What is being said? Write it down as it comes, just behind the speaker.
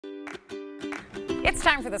It's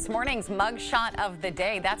time for this morning's mug shot of the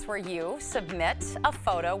day. That's where you submit a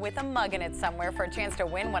photo with a mug in it somewhere for a chance to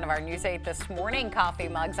win one of our News 8 This Morning coffee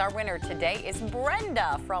mugs. Our winner today is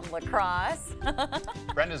Brenda from Crosse.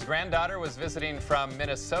 Brenda's granddaughter was visiting from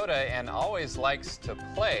Minnesota and always likes to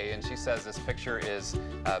play. And she says this picture is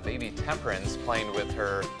baby Temperance playing with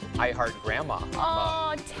her I Heart Grandma mug.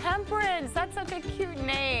 Oh, Temperance. That's such a cute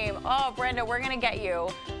name. Oh, Brenda, we're going to get you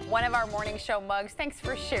one of our morning show mugs. Thanks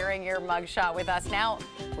for sharing your mug shot with us. Now,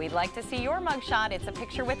 we'd like to see your mug shot. It's a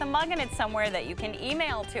picture with a mug in it somewhere that you can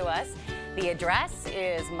email to us. The address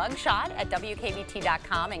is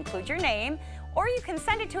mugshot@wkbt.com. Include your name, or you can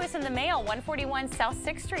send it to us in the mail, 141 South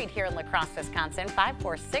 6th Street here in La Crosse, Wisconsin.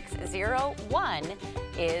 54601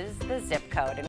 is the zip code.